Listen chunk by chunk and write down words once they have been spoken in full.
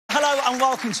and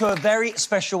welcome to a very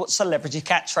special celebrity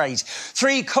catchphrase.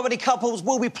 3 comedy couples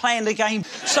will be playing the game,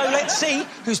 so let's see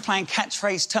who's playing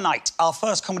catchphrase tonight. Our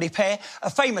first comedy pair are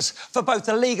famous for both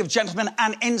the League of Gentlemen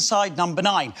and Inside Number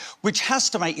 9, which has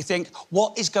to make you think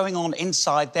what is going on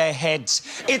inside their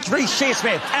heads. It's Reece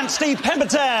Shearsmith and Steve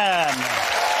Pemberton.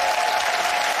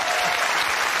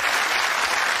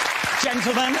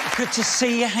 Gentlemen, good to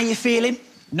see you. How you feeling?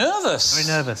 Nervous. Very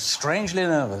nervous. Strangely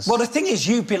nervous. Well, the thing is,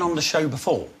 you've been on the show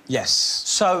before. Yes.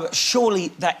 So surely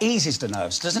that eases the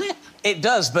nerves, doesn't it? It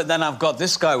does, but then I've got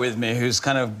this guy with me who's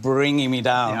kind of bringing me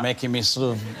down, making me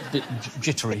sort of a bit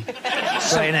jittery.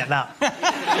 Saying it, that.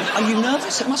 Are you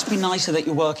nervous? It must be nicer that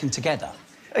you're working together.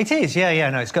 It is, yeah,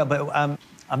 no, it's good, but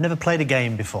I've never played a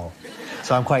game before,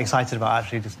 so I'm quite excited about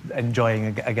actually just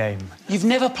enjoying a game. You've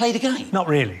never played a game? Not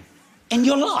really. In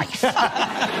your life?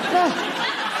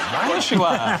 Of course you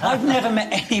are. I've never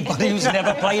met anybody who's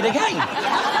never played a game.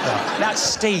 Now,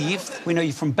 Steve, we know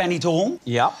you from Benidorm.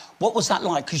 Yeah. What was that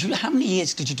like? Because how many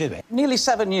years did you do it? Nearly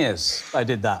 7 years I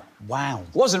did that. Wow.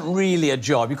 It wasn't really a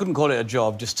job. You couldn't call it a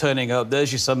job, just turning up.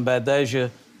 There's your sunbed, there's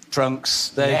your trunks,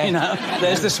 there, you know,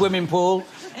 there's the swimming pool.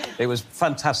 It was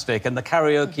fantastic, and the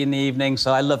karaoke in the evening,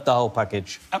 so I loved the whole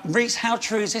package. Reece, how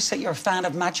true is this that you're a fan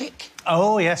of magic?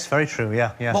 Oh, yes, very true,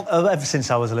 yeah. Well, ever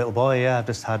since I was a little boy, I've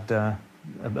just had an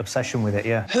obsession with it,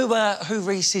 yeah. Who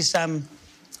Reece, is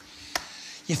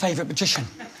your favourite magician?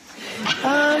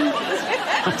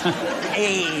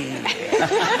 Hey.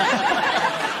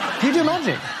 Do you do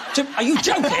magic? Are you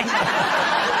joking?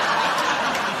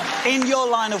 In your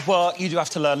line of work, you do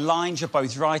have to learn lines. You're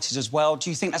both writers as well.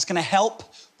 Do you think that's going to help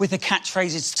with the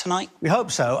catchphrases tonight? We hope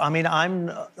so. I mean,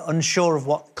 I'm unsure of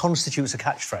what constitutes a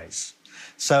catchphrase.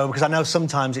 So, because I know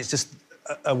sometimes it's just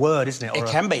a word, isn't it? Or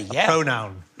it can be, a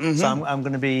pronoun. So I'm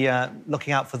going to be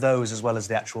looking out for those as well as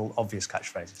the actual obvious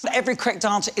catchphrases. Every correct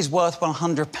answer is worth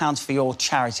 £100 for your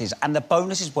charities, and the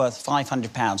bonus is worth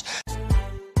 £500.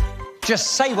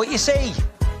 Just say what you see.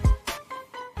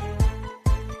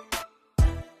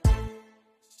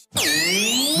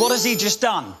 What has he just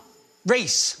done?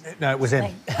 Reece? No, it was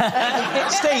him.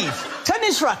 Steve?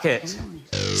 Tennis racket.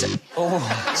 Say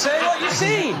what you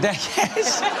see.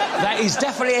 Yes, that is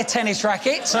definitely a tennis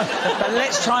racket. But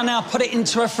let's try now put it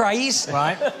into a phrase.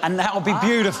 Right. And that will be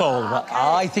beautiful. Okay.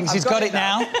 I think he's got it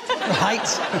now. Right.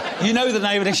 You know the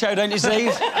name of the show, don't you, Steve?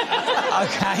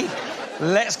 OK.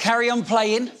 Let's carry on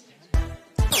playing.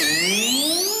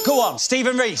 Go on, Steve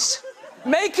and Reece.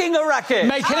 Making a racket.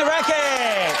 Making a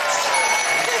racket.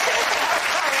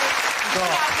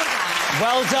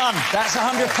 Well done. That's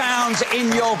 £100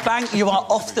 in your bank. You are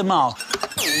off the mark.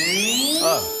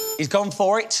 Oh. He's gone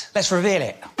for it. Let's reveal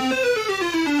it.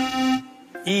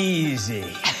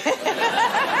 Easy.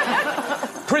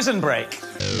 Prison break.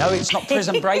 No, it's not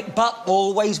prison break, but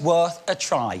always worth a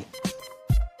try.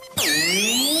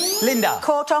 Linda.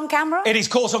 Caught on camera? It is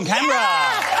caught on camera.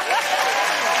 Yeah!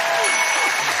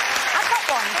 I've got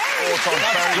one. Very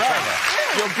clever.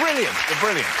 You're brilliant. You're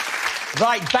brilliant.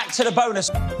 Right, back to the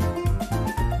bonus.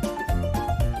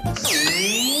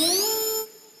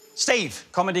 Steve.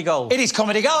 Comedy gold. It is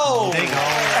comedy gold. Comedy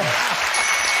gold.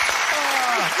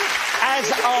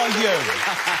 As are you.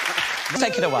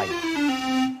 Take it away.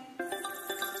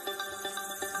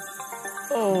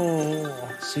 Oh,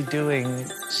 what's he doing?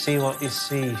 See what you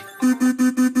see.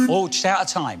 Oh, just out of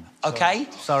time, OK?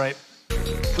 Sorry.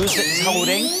 Who's it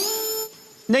holding?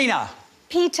 Nina.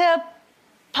 Peter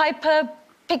Piper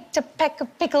picked a peck of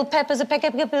pickled peppers, a peck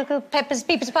of pickled peppers,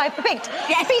 Peter Piper picked.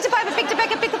 Yes. Peter Piper picked a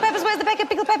peck of pickled peppers. Where's the peck of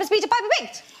pickled peppers Peter Piper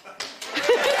picked?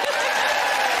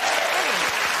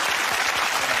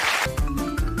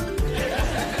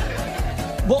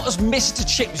 What has Mr.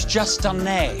 Chips just done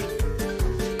there?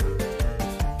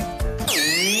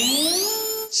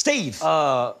 Steve.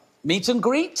 Meet and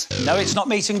greet? No, it's not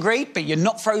meet and greet, but you're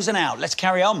not frozen out. Let's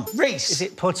carry on. Reece. Is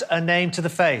it put a name to the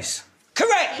face?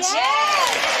 Correct!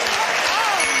 Yes.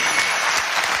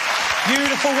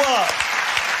 Beautiful work.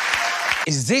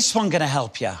 Is this one going to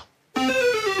help you?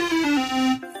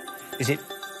 Is it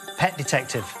pet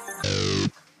detective?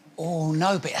 Oh,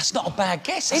 no, but that's not a bad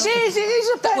guess. It is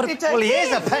a pet detective. Well, he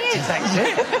is a pet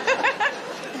detective.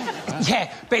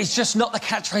 Yeah, but it's just not the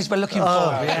catchphrase we're looking for.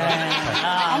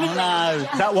 Yeah. Oh, no.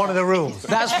 Is that one of the rules?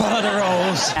 That's one of the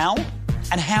rules. How?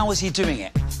 And how is he doing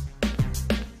it?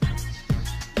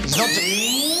 He's not...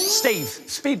 Steve.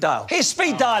 Speed dial. Here's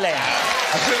speed dialing.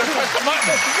 I should have pressed the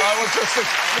button. I was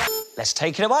just... Let's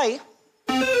take it away.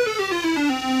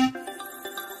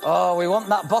 Oh, we want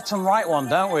that bottom right one,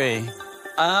 don't we?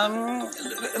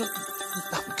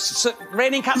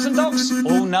 Raining Cats and Dogs?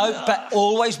 Oh, no, but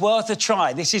always worth a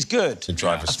try. This is good. To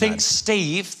drive us I think mad.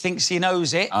 Steve thinks he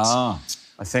knows it. Ah,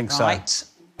 I think Right. so.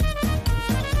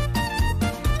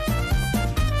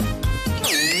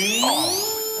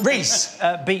 Reece,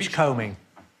 Beach combing.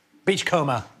 Beach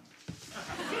coma.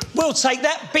 we'll take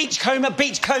that. Beach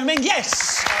combing,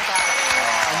 yes.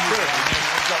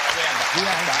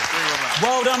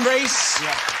 Well done, Reece.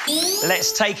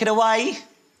 Let's take it away.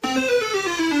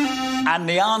 And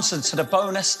the answer to the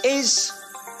bonus is...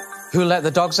 Who let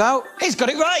the dogs out? He's got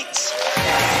it right.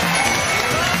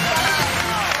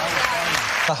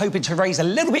 We're hoping to raise a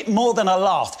little bit more than a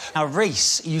laugh. Now,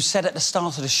 Reece, you said at the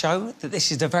start of the show that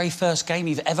this is the very first game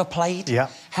you've ever played. Yeah.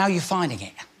 How are you finding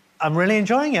it? I'm really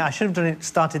enjoying it. I should have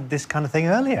started this kind of thing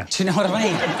earlier. Do you know what I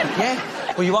mean?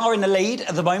 Yeah. Well, you are in the lead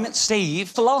at the moment.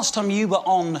 Steve, the last time you were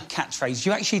on Catchphrase,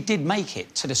 you actually did make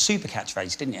it to the Super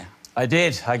Catchphrase, didn't you? I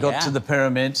did. I got Yeah. to the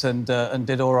pyramids and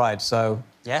did all right, so...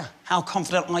 Yeah. How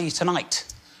confident are you tonight?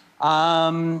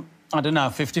 I don't know,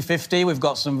 50-50. We've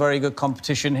got some very good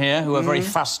competition here who are very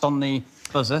fast on the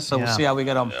buzzer, so we'll see how we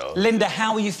get on. Linda,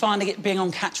 how are you finding it being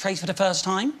on Catchphrase for the first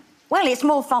time? Well, it's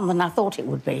more fun than I thought it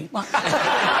would be.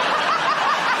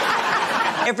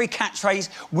 Every catchphrase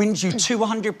wins you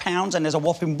 £200 and there's a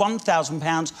whopping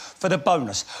 £1,000 for the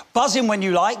bonus. Buzz in when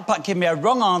you like, but give me a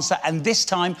wrong answer and this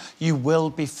time you will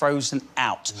be frozen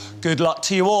out. Good luck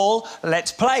to you all.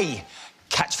 Let's play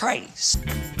Catchphrase.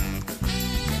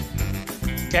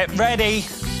 Get ready.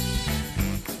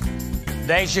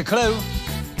 There's your clue.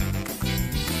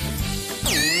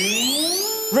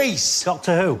 Reece.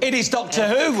 Doctor Who. It is Doctor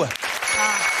Who.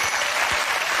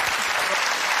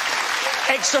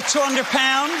 Extra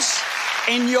 £200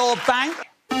 in your bank.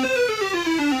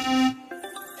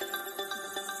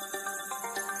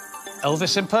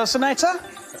 Elvis impersonator?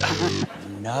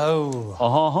 No.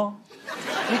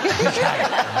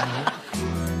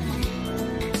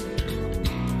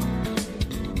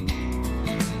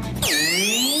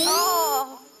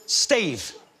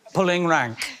 Steve. Pulling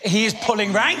rank. He is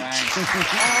pulling rank.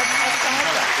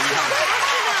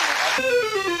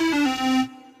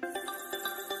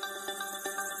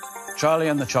 Charlie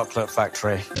and the Chocolate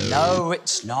Factory. No,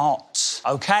 it's not.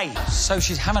 OK, so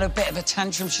she's having a bit of a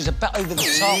tantrum. She's a bit over the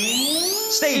top.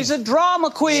 Steve. She's a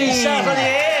drama queen. She certainly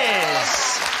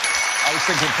is. I was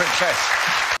thinking Princess.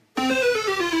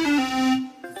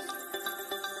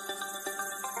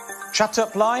 Chat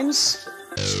up lines.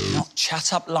 Not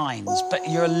chat up lines, but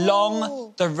you're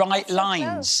along the right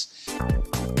lines.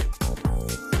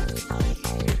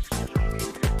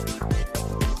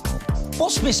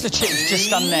 What's Mr. Chips just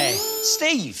done there?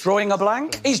 Steve. Drawing a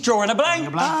blank. He's drawing a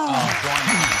blank.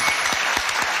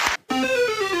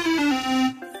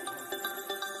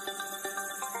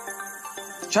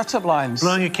 Chat up lines.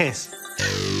 Blowing a kiss.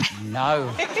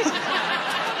 No.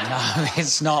 No,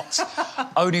 it's not.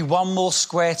 Only one more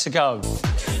square to go.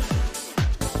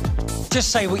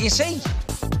 Just say what you see.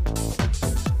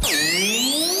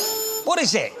 What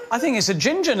is it? I think it's a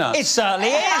ginger nut. It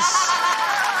certainly is.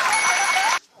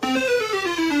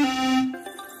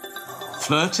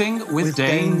 Flirting with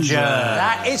danger.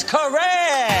 That is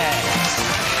correct.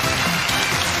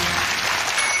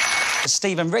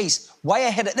 Stephen Reece, way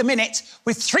ahead at the minute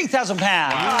with £3,000.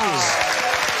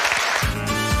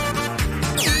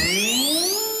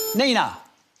 Nina.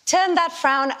 Turn that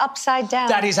frown upside down.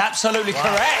 That is absolutely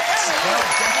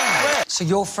correct. So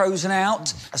you're frozen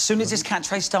out. As soon as this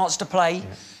catchphrase starts to play,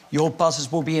 your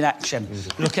buzzers will be in action.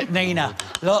 Look at Nina.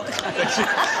 Look.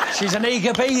 She's an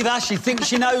eager beaver. She thinks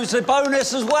she knows the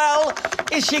bonus as well.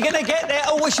 Is she going to get there,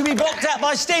 or will she be blocked out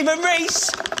by Stephen Reece?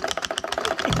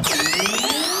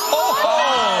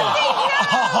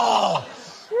 Oh!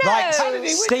 No. Right,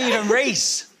 Stephen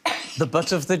Reece. The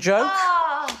butt of the joke.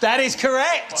 That is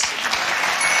correct.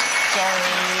 Sorry.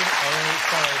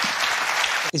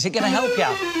 Is it going to help you?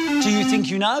 Do you think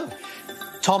you know?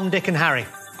 Tom, Dick and Harry.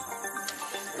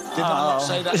 Did I not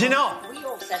say that? Is it not?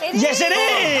 Yes, it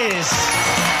is!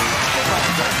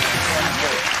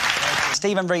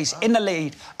 Stephen Reece in the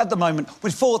lead at the moment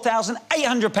with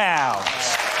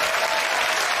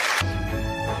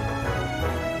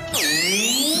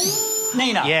 £4,800.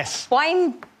 Nina. Yes.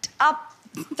 Wind up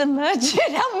the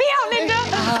merchant. Help me out, Linda.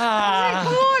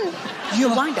 Come on.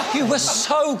 You were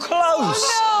so close.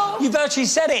 Oh, no. You virtually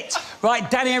said it. Right,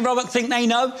 Danny and Robert think they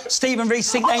know. Stephen Reece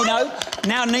think they know.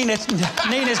 Now Nina's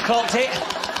clocked it.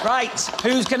 Right,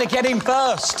 who's going to get in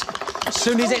first? As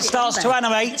soon as it starts to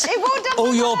animate,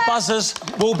 all your buzzers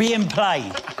will be in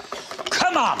play.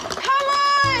 Come on. Come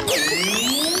on. Yes.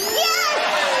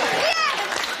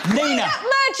 Nina.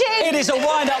 Merchant. It is a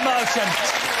wind-up merchant.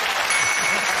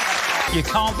 You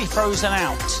can't be frozen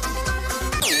out.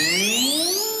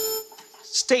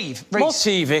 Steve, Reece. More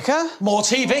tea, Vicar. More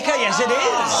tea, Vicar, yes it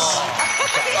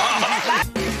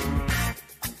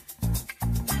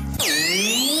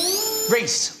is.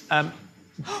 Reece.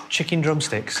 Chicken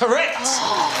drumsticks. Correct.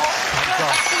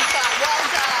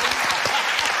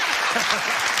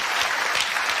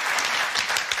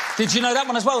 Did you know that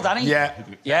one as well, Danny? Yeah.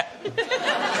 Yeah.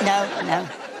 No.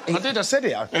 I did, I said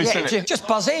it. Yeah, just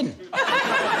buzz in.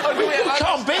 I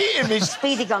can't beat him, he's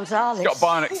Speedy Gonzales. got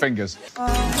bionic fingers.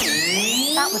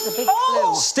 That was a big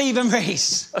Oh, clue. Steve and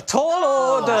Reece. A tall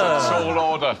order. Tall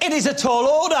order. It is a tall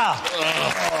order.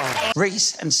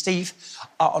 Reece and Steve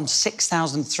are on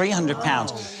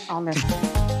 £6,300. On the...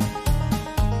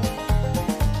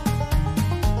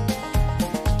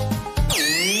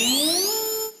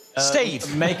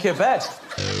 Steve. Make your bed.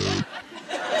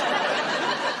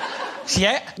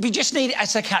 Yeah, we just need it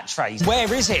as a catchphrase.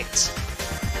 Where is it?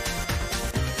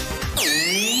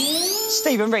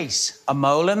 Steve and Reece. A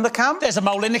mole in the camp. There's a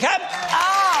mole in the camp.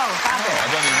 Oh, fabulous. I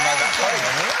don't even know that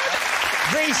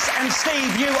phrase. Reece and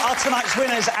Steve, you are tonight's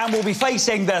winners and will be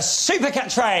facing the super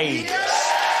catchphrase.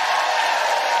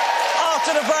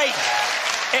 After the break,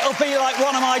 it'll be like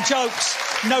one of my jokes.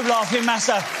 No laughing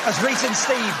matter as Reece and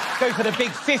Steve go for the big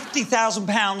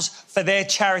 £50,000 for their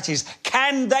charities.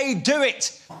 Can they do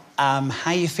it? How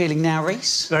are you feeling now,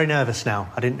 Reece? Very nervous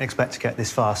now. I didn't expect to get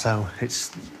this far, so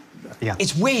it's... Yeah.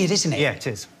 It's weird, isn't it? Yeah, it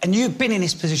is. And you've been in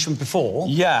this position before.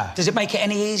 Yeah. Does it make it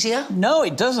any easier? No,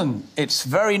 it doesn't. It's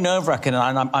very nerve-wracking,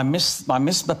 and I miss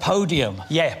the podium.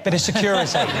 Yeah, bit of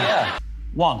security. Yeah.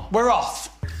 One. We're off.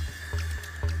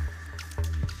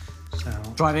 So...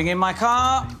 Driving in my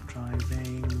car.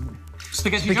 Driving...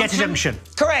 Spaghetti Junction.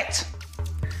 Correct.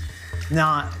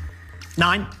 9.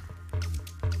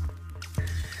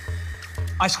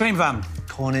 Ice cream van.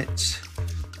 Cornets.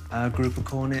 Group of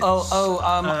cornets.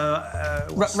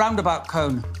 Roundabout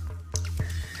cone.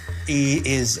 E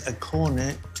is a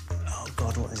cornet. Oh,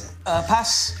 God, what is it?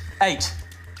 Pass 8.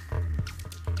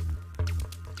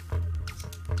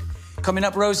 Coming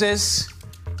up roses.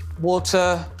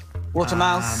 Water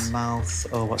mouth. Mouth.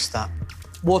 Oh, what's that?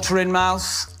 Water in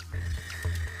mouth.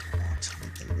 Water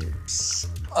with the lips.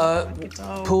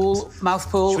 Pool. Mouth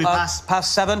pool. Should we pass?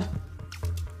 Pass 7.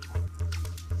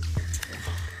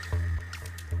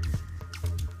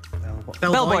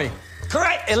 Bellboy.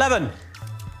 Correct. 11.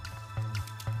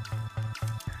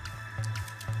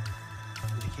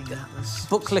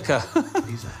 Book clicker.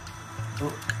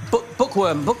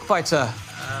 Bookworm. Book biter.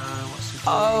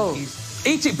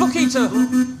 Eat it. Book eater.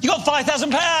 You got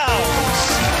 £5,000. Guys,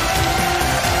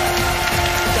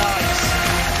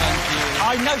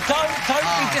 I know. Don't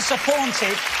be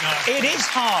disappointed. It is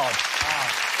hard.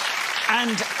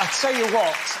 And I tell you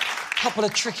what. Couple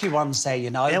of tricky ones there, you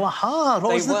know. They were hard.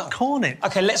 What was the cornet?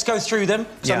 OK, let's go through them,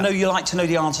 because I know you like to know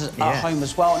the answers at home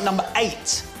as well. Number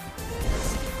 8.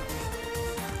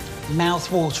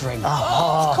 Mouth-watering.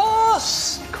 Of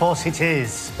course. Of course it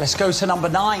is. Let's go to number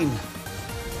 9.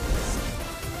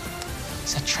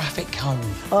 It's a traffic cone.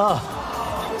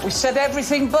 We said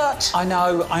everything but. I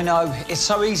know. It's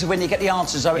so easy when you get the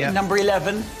answers, though. Number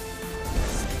 11.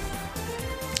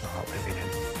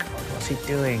 What's he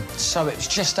doing? So it was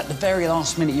just at the very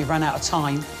last minute you ran out of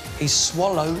time. He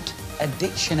swallowed a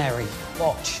dictionary.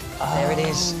 Watch. There it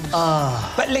is.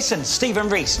 But listen, Steve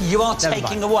and Reece, you are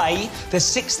taking away the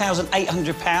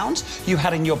 £6,800 you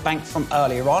had in your bank from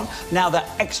earlier on. Now that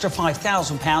extra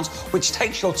 £5,000, which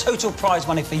takes your total prize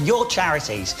money for your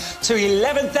charities to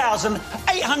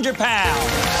 £11,800.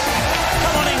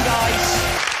 Come on in, guys.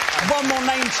 One more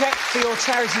name check for your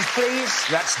charities, please.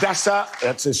 That's DASA.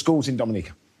 That's a schools in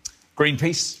Dominica.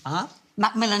 Greenpeace.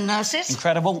 Macmillan Nurses.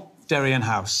 Incredible. Darien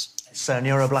House. It's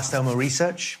neuroblastoma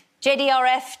research.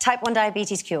 JDRF, type 1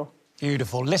 diabetes cure.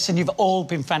 Beautiful. Listen, you've all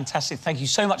been fantastic. Thank you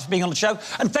so much for being on the show.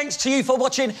 And thanks to you for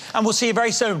watching. And we'll see you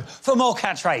very soon for more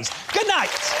Catchphrase. Good night.